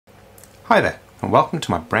Hi there, and welcome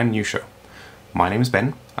to my brand new show. My name is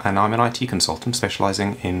Ben, and I'm an IT consultant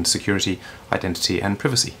specializing in security, identity, and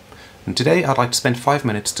privacy. And today I'd like to spend 5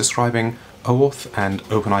 minutes describing OAuth and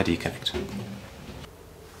OpenID Connect.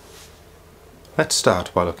 Let's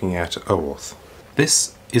start by looking at OAuth.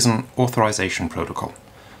 This is an authorization protocol.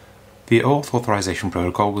 The OAuth authorization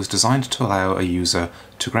protocol was designed to allow a user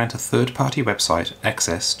to grant a third-party website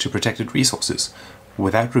access to protected resources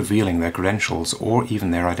without revealing their credentials or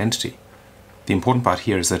even their identity. The important part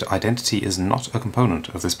here is that identity is not a component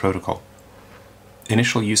of this protocol.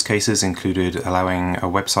 Initial use cases included allowing a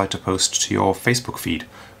website to post to your Facebook feed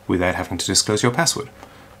without having to disclose your password.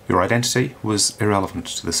 Your identity was irrelevant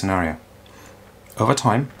to the scenario. Over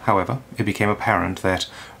time, however, it became apparent that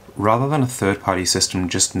rather than a third-party system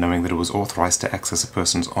just knowing that it was authorized to access a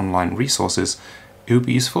person's online resources, it would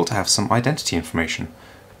be useful to have some identity information.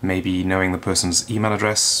 Maybe knowing the person's email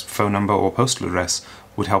address, phone number, or postal address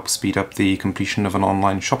would help speed up the completion of an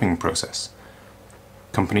online shopping process.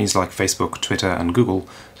 Companies like Facebook, Twitter, and Google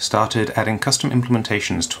started adding custom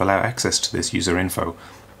implementations to allow access to this user info,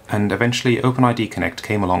 and eventually OpenID Connect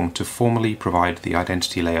came along to formally provide the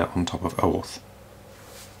identity layer on top of OAuth.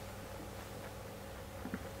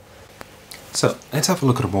 So let's have a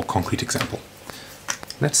look at a more concrete example.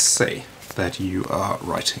 Let's say that you are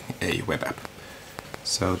writing a web app.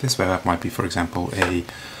 So this web app might be, for example, a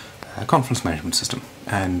conference management system,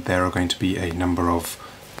 and there are going to be a number of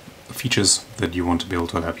features that you want to be able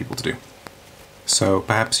to allow people to do. So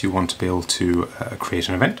perhaps you want to be able to create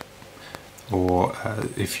an event, or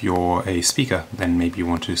if you're a speaker, then maybe you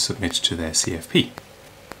want to submit to their CFP.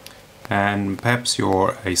 And perhaps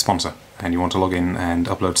you're a sponsor and you want to log in and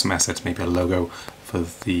upload some assets, maybe a logo for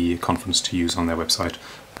the conference to use on their website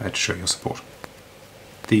to show your support.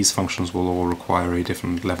 These functions will all require a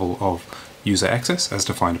different level of user access as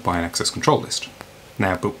defined by an access control list.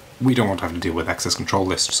 Now, but we don't want to have to deal with access control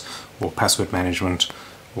lists or password management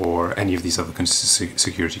or any of these other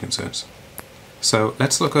security concerns. So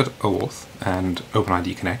let's look at OAuth and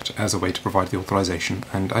OpenID Connect as a way to provide the authorization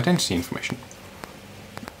and identity information.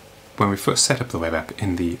 When we first set up the web app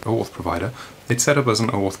in the OAuth provider, it's set up as an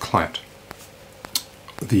OAuth client.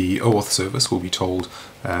 The OAuth service will be told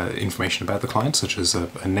information about the client, such as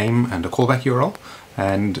a name and a callback URL,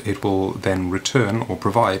 and it will then return or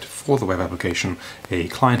provide for the web application a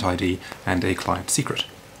client ID and a client secret.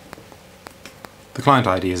 The client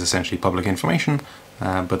ID is essentially public information,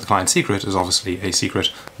 but the client secret is obviously a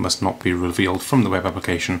secret, must not be revealed from the web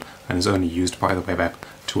application, and is only used by the web app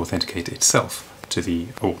to authenticate itself to the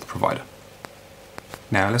OAuth provider.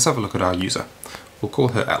 Now let's have a look at our user. We'll call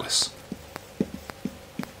her Alice.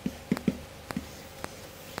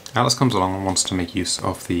 Alice comes along and wants to make use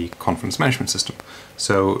of the conference management system.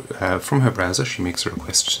 So from her browser she makes a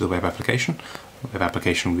request to the web application. The web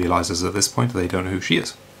application realizes at this point that they don't know who she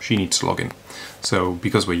is. She needs to log in. So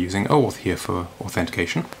because we're using OAuth here for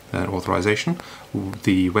authentication and authorization,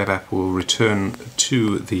 the web app will return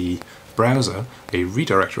to the browser a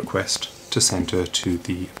redirect request to send her to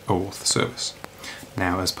the OAuth service.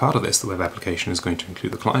 Now as part of this, the web application is going to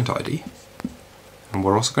include the client ID, and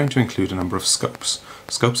we're also going to include a number of scopes.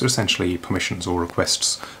 Scopes are essentially permissions or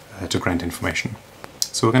requests to grant information.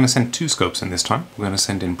 So we're going to send two scopes in this time. We're going to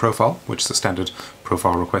send in profile, which is the standard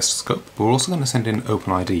profile request scope, but we're also going to send in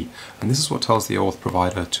OpenID, and this is what tells the OAuth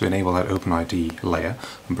provider to enable that OpenID layer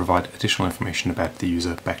and provide additional information about the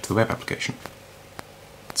user back to the web application.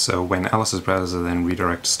 So when Alice's browser then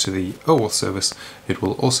redirects to the OAuth service, it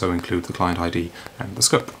will also include the client ID and the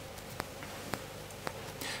scope.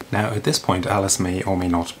 Now at this point Alice may or may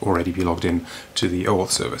not already be logged in to the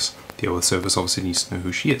OAuth service. The OAuth service obviously needs to know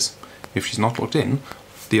who she is. If she's not logged in,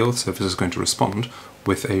 the OAuth service is going to respond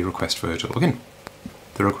with a request for her to log in.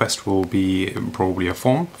 The request will be probably a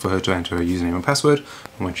form for her to enter her username and password,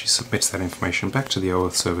 and when she submits that information back to the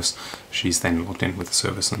OAuth service, she's then logged in with the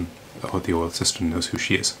service and the OAuth system knows who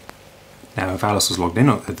she is. Now if Alice was logged in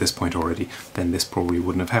at this point already, then this probably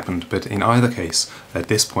wouldn't have happened, but in either case, at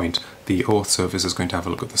this point, the OAuth service is going to have a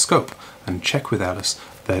look at the scope and check with Alice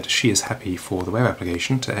that she is happy for the web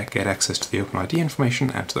application to get access to the OpenID information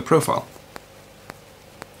and to the profile.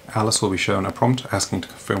 Alice will be shown a prompt asking to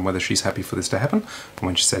confirm whether she's happy for this to happen, and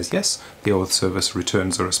when she says yes, the OAuth service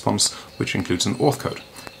returns a response which includes an auth code.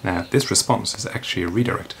 Now this response is actually a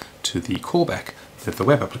redirect to the callback of the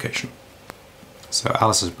web application. So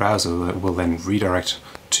Alice's browser will then redirect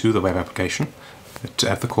to the web application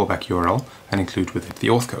at the callback URL and include with it the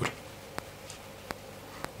auth code.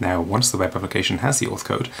 Now once the web application has the auth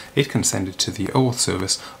code, it can send it to the OAuth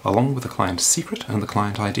service along with the client secret and the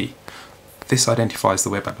client ID. This identifies the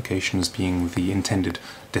web application as being the intended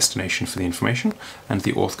destination for the information, and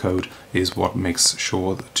the auth code is what makes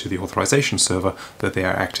sure to the authorization server that they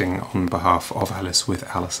are acting on behalf of Alice with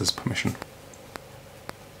Alice's permission.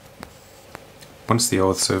 Once the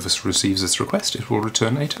OAuth service receives its request, it will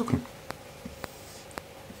return a token.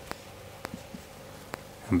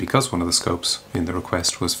 And because one of the scopes in the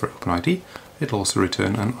request was for OpenID, it'll also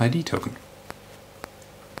return an ID token.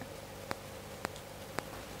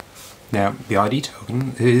 Now, the ID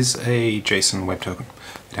token is a JSON web token.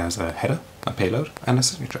 It has a header, a payload, and a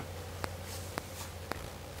signature.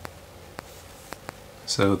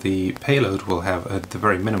 So the payload will have, at the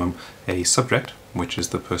very minimum, a subject, which is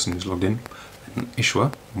the person who's logged in, an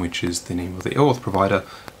issuer, which is the name of the OAuth provider,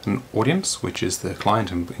 an audience, which is the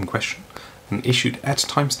client in question, an issued at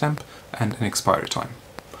timestamp, and an expiry time.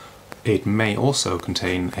 It may also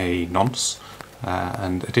contain a nonce,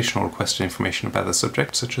 and additional requested information about the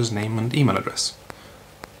subject, such as name and email address.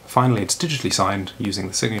 Finally, it's digitally signed using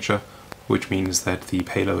the signature, which means that the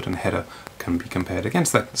payload and header can be compared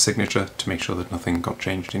against that signature to make sure that nothing got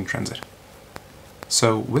changed in transit.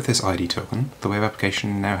 So with this ID token, the web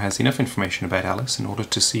application now has enough information about Alice in order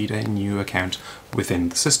to seed a new account within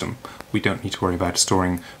the system. We don't need to worry about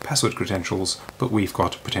storing password credentials, but we've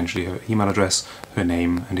got potentially her email address, her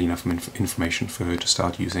name, and enough information for her to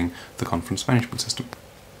start using the conference management system.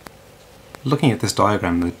 Looking at this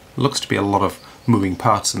diagram, there looks to be a lot of moving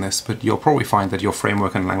parts in this, but you'll probably find that your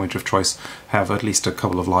framework and language of choice have at least a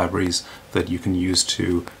couple of libraries that you can use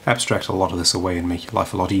to abstract a lot of this away and make your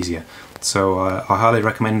life a lot easier. So I highly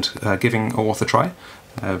recommend giving OAuth a try,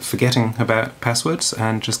 forgetting about passwords,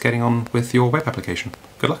 and just getting on with your web application.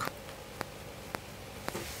 Good luck!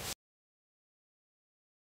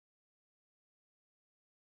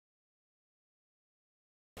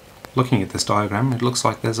 Looking at this diagram, it looks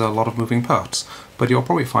like there's a lot of moving parts, but you'll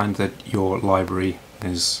probably find that your library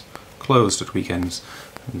is closed at weekends,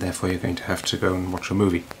 and therefore you're going to have to go and watch a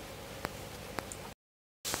movie.